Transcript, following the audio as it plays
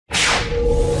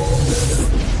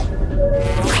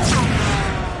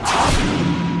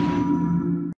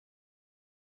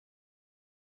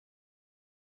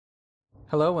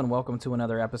Hello and welcome to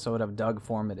another episode of Doug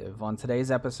Formative. On today's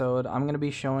episode, I'm going to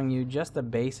be showing you just the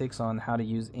basics on how to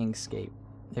use Inkscape.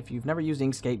 If you've never used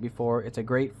Inkscape before, it's a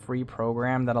great free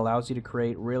program that allows you to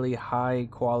create really high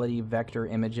quality vector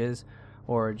images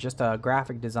or just a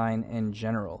graphic design in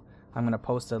general. I'm going to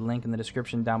post a link in the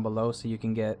description down below so you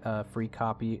can get a free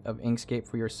copy of Inkscape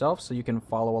for yourself so you can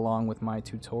follow along with my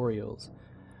tutorials.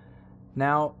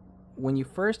 Now, when you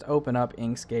first open up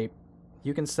Inkscape,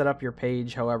 you can set up your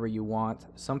page however you want.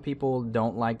 Some people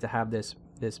don't like to have this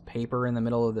paper in the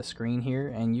middle of the screen here,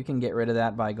 and you can get rid of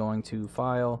that by going to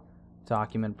File,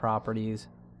 Document Properties,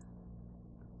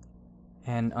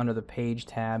 and under the Page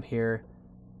tab here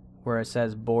where it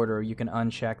says Border, you can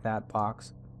uncheck that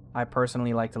box. I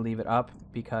personally like to leave it up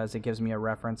because it gives me a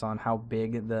reference on how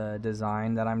big the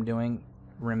design that I'm doing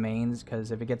remains, because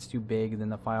if it gets too big then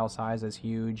the file size is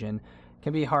huge and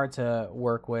can be hard to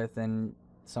work with, and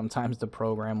sometimes the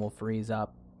program will freeze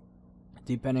up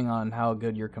depending on how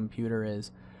good your computer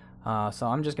is. So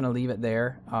I'm just going to leave it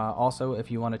there. Also, if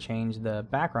you want to change the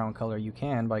background color, you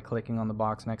can by clicking on the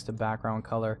box next to background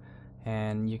color,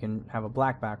 and you can have a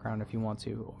black background if you want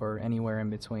to, or anywhere in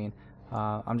between.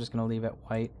 I'm just going to leave it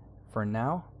white for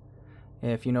now.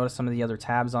 If you notice some of the other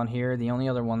tabs on here, the only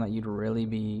other one that you'd really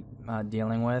be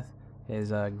dealing with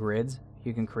is grids.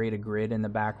 You can create a grid in the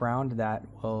background that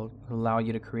will allow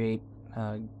you to create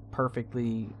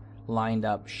perfectly lined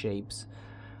up shapes,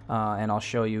 and I'll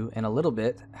show you in a little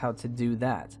bit how to do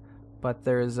that. But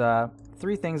there's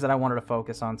three things that I wanted to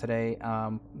focus on today.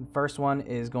 First one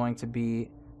is going to be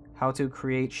how to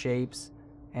create shapes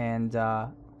and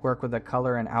work with the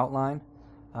color and outline.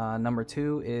 Number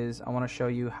two is I want to show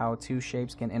you how two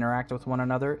shapes can interact with one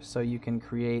another so you can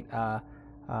create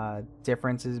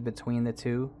differences between the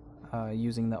two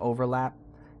using the overlap.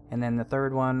 And then the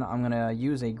third one, I'm going to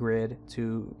use a grid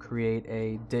to create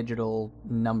a digital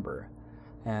number.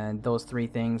 And those three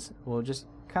things will just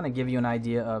kind of give you an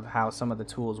idea of how some of the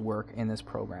tools work in this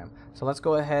program. So let's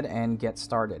go ahead and get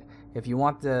started. If you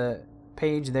want the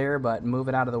page there but move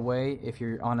it out of the way, if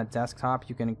you're on a desktop,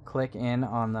 you can click in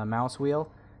on the mouse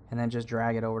wheel and then just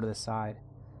drag it over to the side.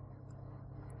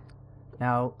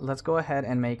 Now let's go ahead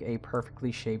and make a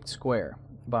perfectly shaped square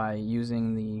by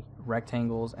using the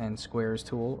rectangles and squares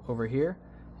tool over here.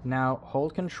 Now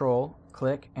hold Control,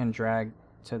 click and drag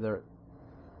to the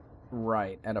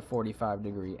right at a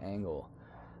 45-degree angle.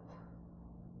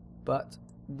 But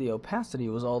the opacity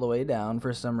was all the way down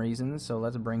for some reason, so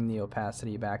let's bring the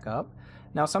opacity back up.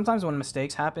 Now sometimes when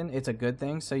mistakes happen, it's a good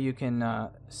thing, so you can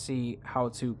see how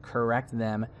to correct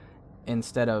them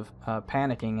instead of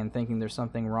panicking and thinking there's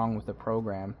something wrong with the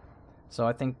program. So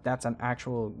I think that's an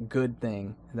actual good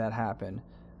thing that happened.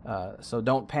 So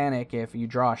don't panic if you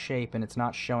draw a shape and it's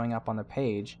not showing up on the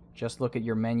page. Just look at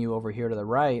your menu over here to the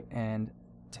right and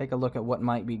take a look at what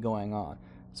might be going on.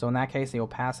 So in that case, the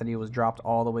opacity was dropped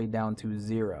all the way down to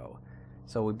 0.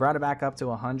 So we brought it back up to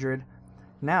 100.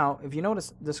 Now, if you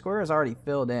notice, the square is already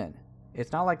filled in.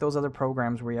 It's not like those other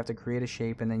programs where you have to create a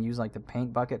shape and then use like the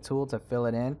paint bucket tool to fill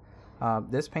it in.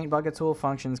 This paint bucket tool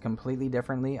functions completely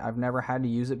differently. I've never had to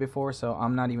use it before, so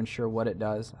I'm not even sure what it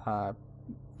does.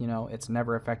 You know, it's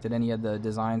never affected any of the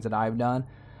designs that I've done.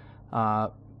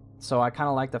 So I kind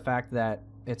of like the fact that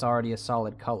it's already a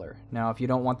solid color. Now, if you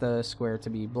don't want the square to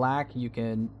be black, you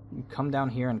can come down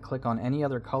here and click on any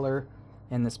other color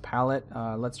in this palette.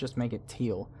 Let's just make it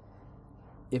teal.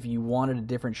 If you wanted a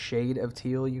different shade of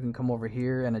teal, you can come over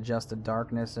here and adjust the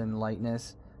darkness and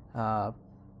lightness,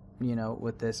 you know,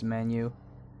 with this menu.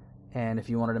 And if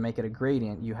you wanted to make it a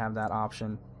gradient, you have that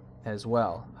option as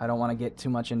well. I don't want to get too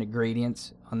much into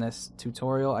gradients on this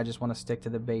tutorial. I just want to stick to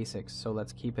the basics, so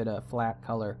let's keep it a flat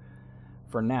color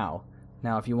for now.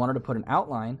 Now if you wanted to put an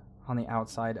outline on the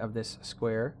outside of this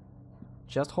square,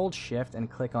 just hold shift and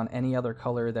click on any other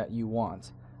color that you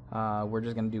want. We're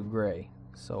just going to do gray,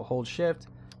 so hold shift,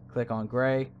 click on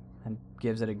gray, and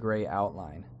gives it a gray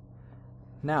outline.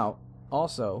 Now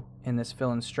also, in this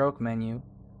fill and stroke menu,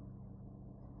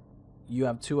 you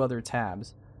have two other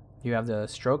tabs. You have the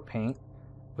stroke paint,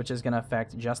 which is going to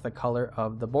affect just the color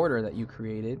of the border that you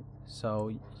created.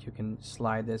 So you can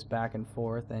slide this back and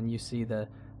forth and you see the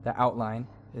outline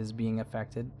is being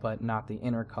affected, but not the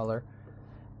inner color.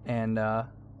 And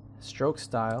stroke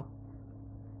style,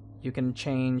 you can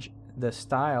change the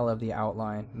style of the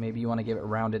outline. Maybe you want to give it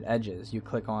rounded edges. You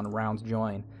click on round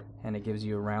join and it gives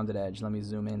you a rounded edge. Let me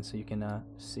zoom in so you can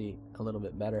see a little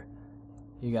bit better.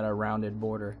 You got a rounded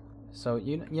border. So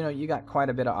you know you got quite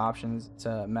a bit of options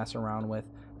to mess around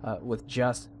with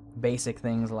just basic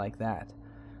things like that.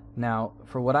 Now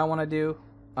for what I want to do,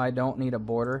 I don't need a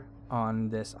border. on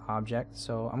this object.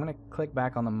 So I'm going to click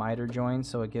back on the miter join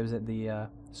so it gives it the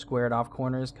squared off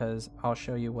corners, because I'll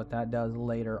show you what that does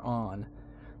later on.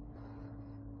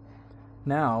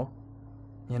 Now,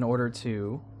 in order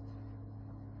to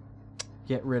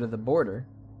get rid of the border,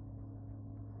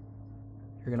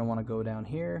 you're going to want to go down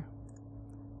here,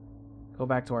 go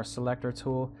back to our selector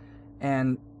tool,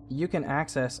 and you can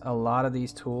access a lot of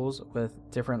these tools with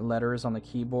different letters on the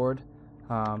keyboard.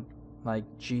 Like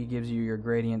G gives you your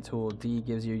gradient tool, D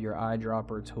gives you your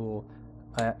eyedropper tool,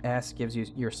 S gives you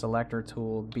your selector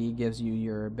tool, B gives you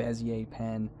your Bezier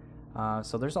Pen.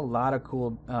 So there's a lot of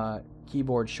cool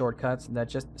keyboard shortcuts that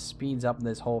just speeds up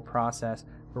this whole process.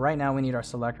 But right now we need our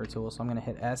selector tool, so I'm going to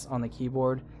hit S on the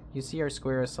keyboard. You see our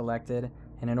square is selected,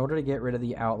 and in order to get rid of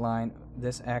the outline,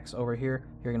 this X over here,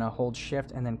 you're going to hold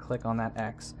shift and then click on that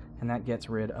X, and that gets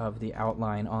rid of the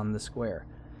outline on the square.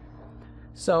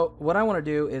 So what I want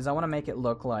to do is I want to make it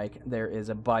look like there is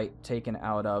a bite taken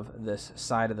out of this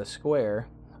side of the square,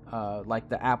 like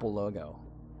the Apple logo.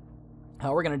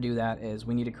 How we're going to do that is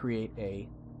we need to create a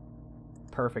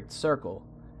perfect circle.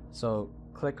 So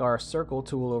click our circle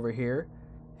tool over here,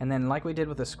 and then like we did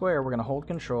with the square, we're going to hold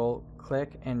control,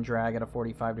 click and drag at a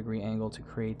 45-degree angle to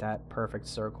create that perfect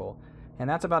circle. And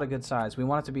that's about a good size. We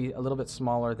want it to be a little bit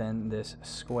smaller than this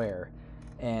square.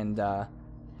 And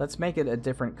let's make it a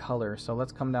different color. So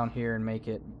let's come down here and make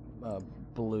it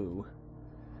blue.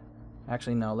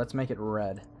 Actually, no, let's make it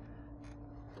red.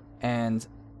 And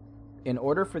in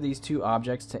order for these two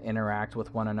objects to interact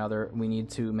with one another, we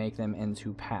need to make them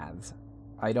into paths.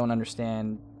 I don't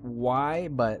understand why,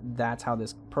 but that's how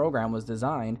this program was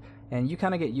designed, and you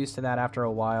kind of get used to that after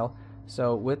a while.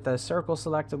 So with the circle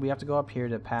selected, we have to go up here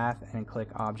to path and click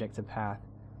object to path.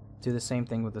 Do the same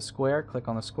thing with the square. Click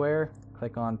on the square,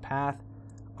 click on path,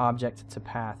 object to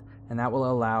path, and that will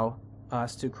allow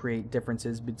us to create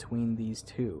differences between these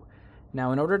two.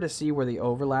 Now, in order to see where the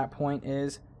overlap point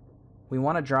is, we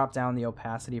want to drop down the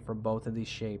opacity for both of these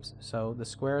shapes. So the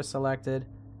square is selected.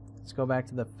 Let's go back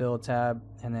to the fill tab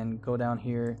and then go down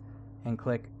here and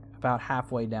click about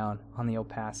halfway down on the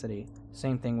opacity.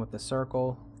 Same thing with the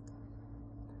circle.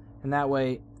 And that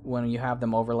way, when you have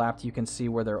them overlapped, you can see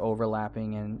where they're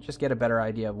overlapping and just get a better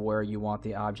idea of where you want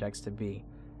the objects to be.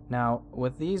 Now,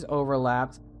 with these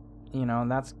overlapped, you know,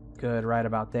 that's good right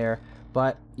about there,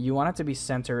 but you want it to be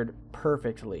centered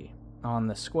perfectly on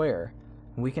the square.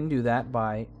 We can do that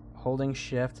by holding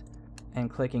shift and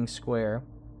clicking square.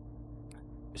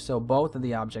 So both of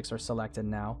the objects are selected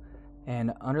now,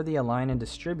 and under the align and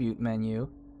distribute menu,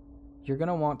 you're going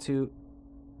to want to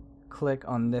click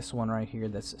on this one right here,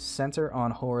 that's center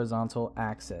on horizontal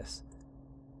axis.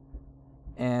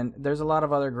 And there's a lot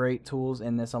of other great tools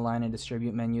in this align and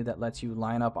distribute menu that lets you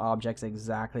line up objects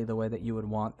exactly the way that you would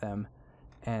want them.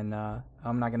 And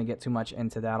I'm not going to get too much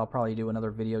into that. I'll probably do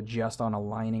another video just on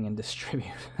aligning and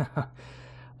distribute.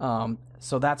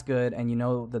 So that's good, and you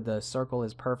know that the circle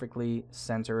is perfectly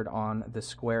centered on the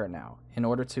square now. In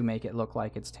order to make it look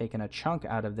like it's taken a chunk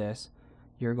out of this,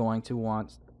 you're going to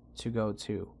want to go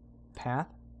to Path,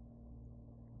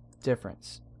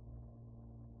 Difference.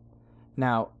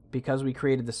 Now, because we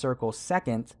created the circle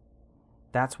second,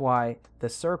 that's why the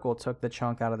circle took the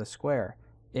chunk out of the square.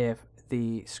 If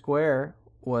the square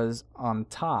was on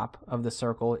top of the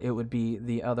circle, it would be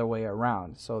the other way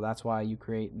around. So that's why you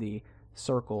create the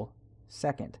circle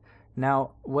second.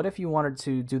 Now, what if you wanted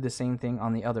to do the same thing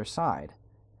on the other side?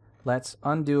 Let's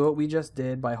undo what we just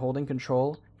did by holding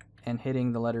control and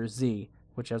hitting the letter Z,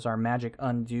 which is our magic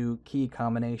undo key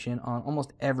combination on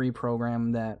almost every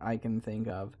program that I can think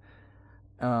of.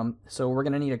 So we're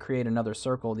going to need to create another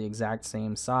circle the exact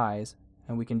same size,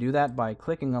 and we can do that by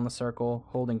clicking on the circle,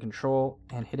 holding control,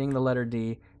 and hitting the letter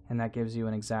D, and that gives you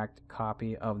an exact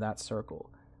copy of that circle.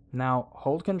 Now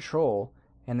hold control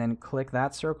and then click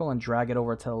that circle and drag it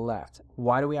over to the left.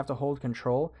 Why do we have to hold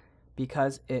control?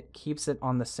 Because it keeps it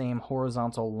on the same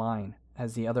horizontal line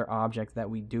as the other object that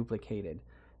we duplicated.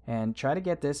 And try to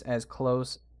get this as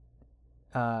close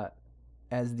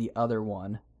as the other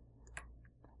one.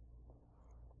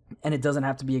 And it doesn't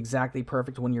have to be exactly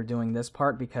perfect when you're doing this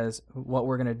part, because what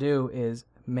we're going to do is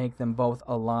make them both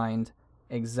aligned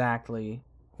exactly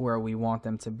where we want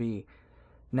them to be.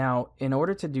 Now, in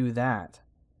order to do that,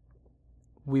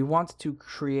 we want to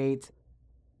create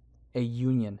a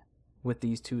union with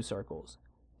these two circles.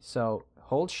 So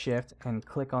hold shift and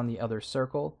click on the other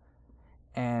circle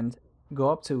and go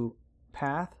up to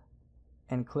Path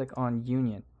and click on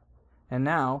Union. And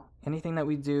now anything that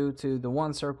we do to the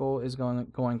one circle is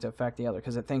going to affect the other,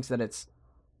 because it thinks that it's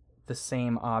the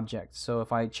same object. So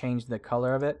if I change the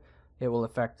color of it, it will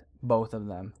affect both of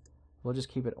them. We'll just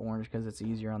keep it orange because it's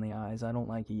easier on the eyes. I don't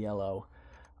like yellow.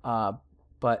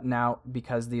 But now,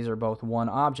 because these are both one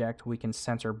object, we can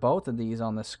center both of these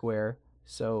on the square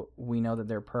so we know that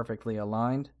they're perfectly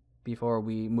aligned before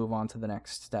we move on to the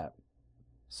next step.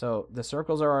 So the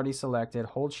circles are already selected.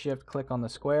 Hold shift, click on the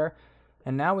square,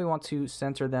 and now we want to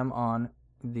center them on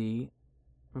the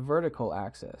vertical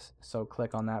axis. So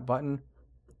click on that button,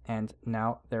 and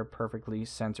now they're perfectly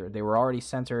centered. They were already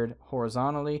centered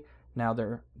horizontally. Now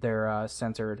they're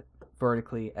centered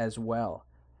vertically as well.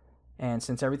 And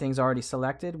since everything's already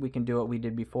selected, we can do what we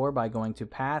did before by going to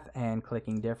Path and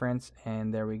clicking Difference,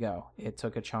 and there we go. It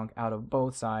took a chunk out of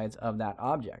both sides of that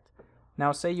object.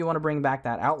 Now say you want to bring back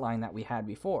that outline that we had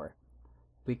before.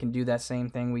 We can do that same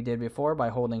thing we did before by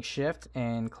holding Shift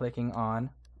and clicking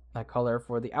on a color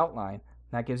for the outline.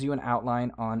 That gives you an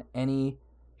outline on any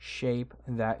shape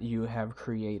that you have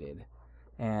created.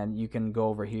 And you can go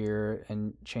over here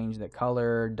and change the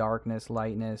color, darkness,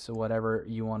 lightness, whatever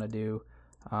you want to do.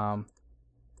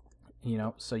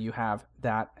 So you have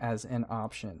that as an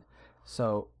option.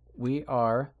 So we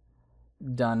are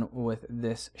done with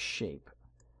this shape.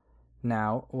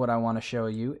 Now what I want to show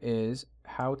you is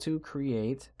how to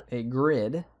create a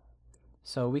grid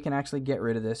so we can actually get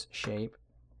rid of this shape.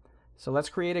 So let's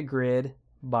create a grid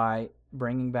by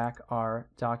bringing back our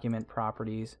document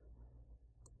properties,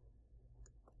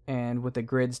 and with the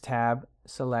grids tab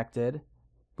selected,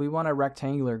 we want a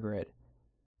rectangular grid.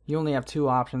 You only have two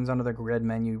options under the grid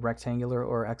menu, rectangular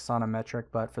or axonometric,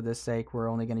 but for this sake we're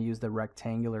only going to use the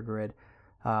rectangular grid.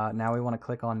 Now we want to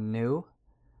click on New,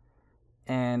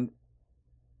 and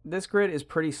this grid is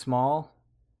pretty small,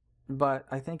 but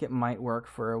I think it might work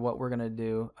for what we're going to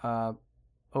do.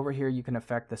 Over here you can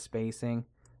affect the spacing.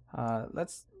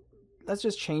 Let's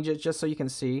just change it just so you can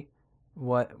see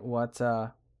what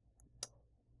it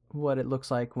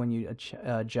looks like when you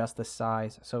adjust the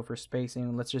size. So for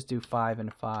spacing, let's just do 5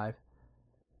 and 5.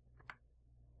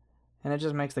 And it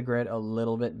just makes the grid a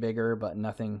little bit bigger, but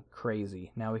nothing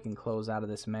crazy. Now we can close out of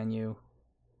this menu,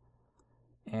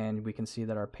 and we can see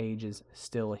that our page is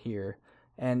still here.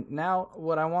 And now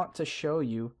what I want to show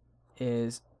you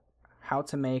is how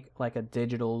to make like a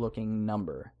digital looking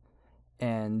number.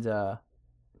 And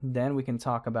then we can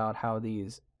talk about how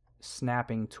these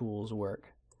snapping tools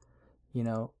work.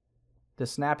 The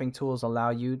snapping tools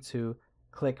allow you to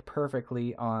click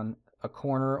perfectly on a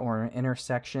corner or an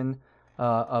intersection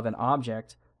of an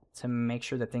object to make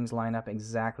sure that things line up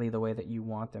exactly the way that you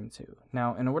want them to.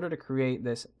 Now, in order to create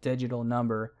this digital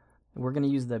number, we're going to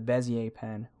use the Bezier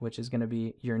Pen, which is going to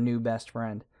be your new best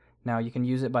friend. Now, you can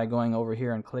use it by going over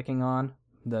here and clicking on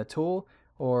the tool,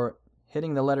 or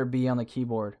hitting the letter B on the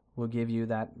keyboard will give you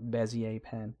that Bezier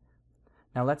Pen.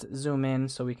 Now let's zoom in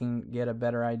so we can get a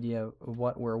better idea of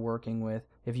what we're working with.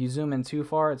 If you zoom in too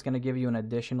far, it's going to give you an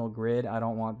additional grid. I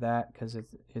don't want that because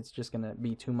it's just going to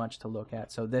be too much to look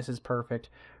at. So this is perfect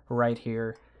right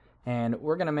here. And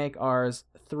we're going to make ours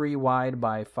 3 wide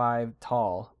by 5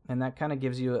 tall. And that kind of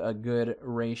gives you a good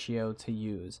ratio to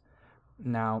use.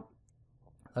 Now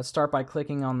let's start by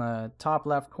clicking on the top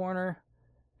left corner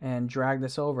and drag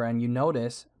this over. And you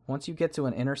notice once you get to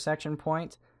an intersection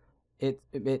point, it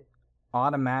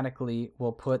automatically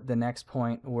will put the next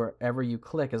point wherever you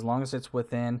click, as long as it's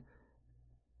within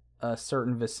a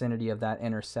certain vicinity of that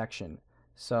intersection.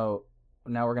 So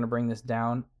now we're going to bring this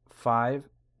down 5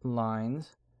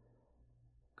 lines,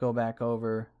 go back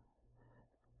over,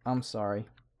 I'm sorry,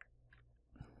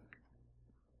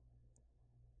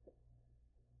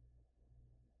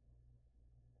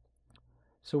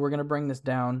 so we're going to bring this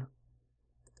down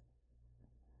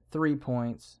 3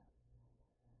 points,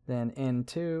 then in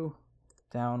 2,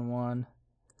 down 1,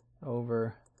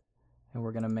 over, and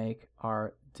we're going to make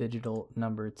our digital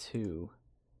number 2.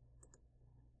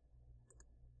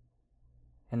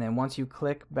 And then once you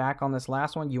click back on this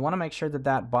last one, you want to make sure that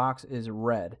that box is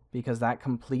red, because that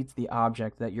completes the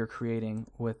object that you're creating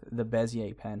with the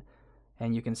Bezier pen.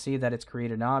 And you can see that it's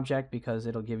created an object because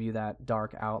it'll give you that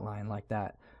dark outline like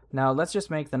that. Now let's just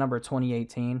make the number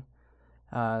 2018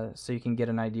 so you can get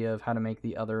an idea of how to make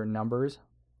the other numbers.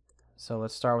 So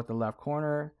let's start with the left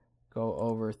corner, go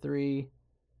over 3,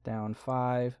 down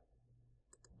 5,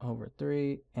 over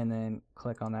 3, and then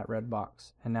click on that red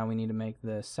box. And now we need to make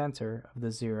the center of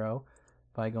the 0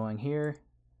 by going here.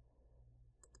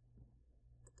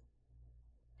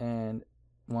 And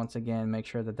once again, make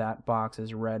sure that that box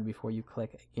is red before you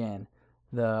click again.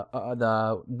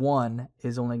 The 1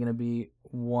 is only going to be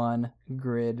 1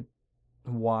 grid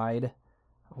wide,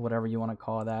 whatever you want to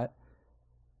call that.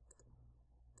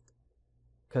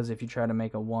 Because if you try to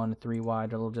make a 1 3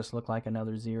 wide, it'll just look like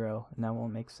another 0, and that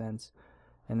won't make sense.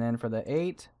 And then for the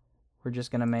 8, we're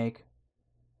just going to make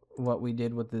what we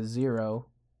did with the 0,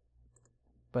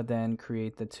 but then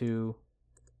create the 2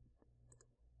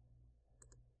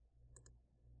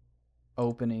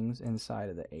 openings inside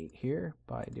of the 8 here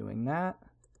by doing that.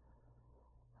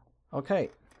 Okay,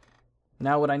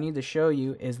 now what I need to show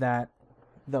you is that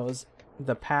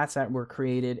the paths that were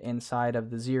created inside of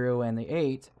the 0 and the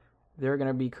 8, they're going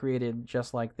to be created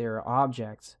just like their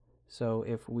objects. So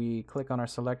if we click on our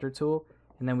selector tool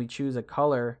and then we choose a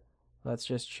color, let's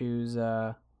just choose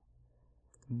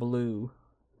blue.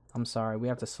 I'm sorry, we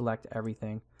have to select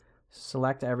everything.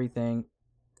 Select everything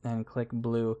and click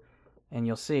blue, and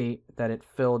you'll see that it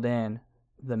filled in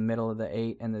the middle of the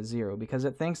 8 and the 0 because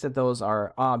it thinks that those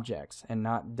are objects and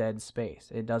not dead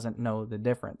space. It doesn't know the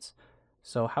difference.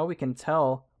 So how we can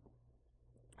tell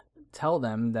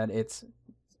them that it's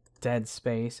dead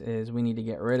space is we need to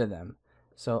get rid of them.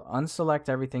 So unselect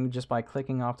everything just by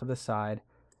clicking off to the side.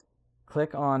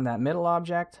 Click on that middle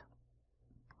object,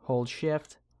 hold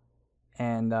shift,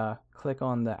 and click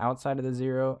on the outside of the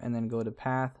 0 and then go to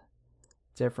path,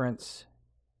 difference.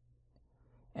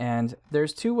 And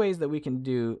there's 2 ways that we can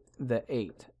do the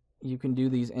 8. You can do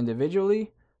these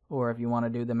individually, or if you want to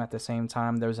do them at the same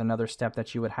time, there's another step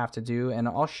that you would have to do, and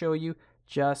I'll show you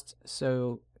just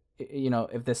so you know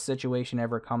if this situation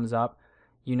ever comes up,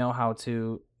 you know how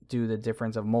to do the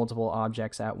difference of multiple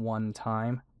objects at one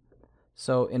time.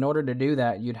 So in order to do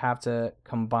that, you'd have to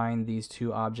combine these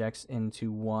 2 objects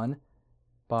into one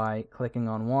by clicking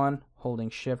on one, holding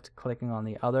shift, clicking on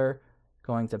the other,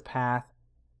 going to path,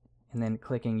 and then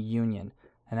clicking union.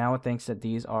 And now it thinks that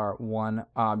these are one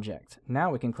object.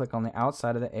 Now we can click on the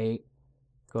outside of the 8,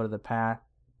 go to the path,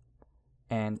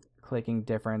 and clicking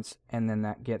difference, and then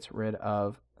that gets rid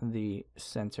of the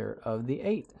center of the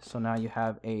 8. So now you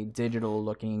have a digital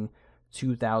looking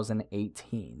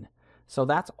 2018. So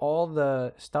that's all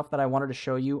the stuff that I wanted to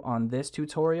show you on this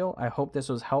tutorial. I hope this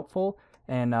was helpful,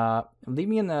 and leave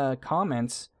me in the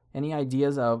comments any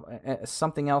ideas of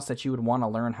something else that you would want to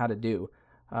learn how to do.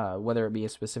 Whether it be a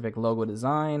specific logo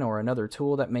design or another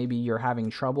tool that maybe you're having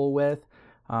trouble with.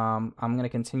 I'm going to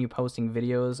continue posting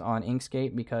videos on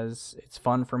Inkscape because it's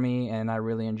fun for me and I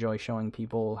really enjoy showing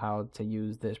people how to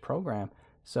use this program.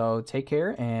 So take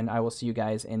care, and I will see you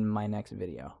guys in my next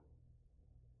video.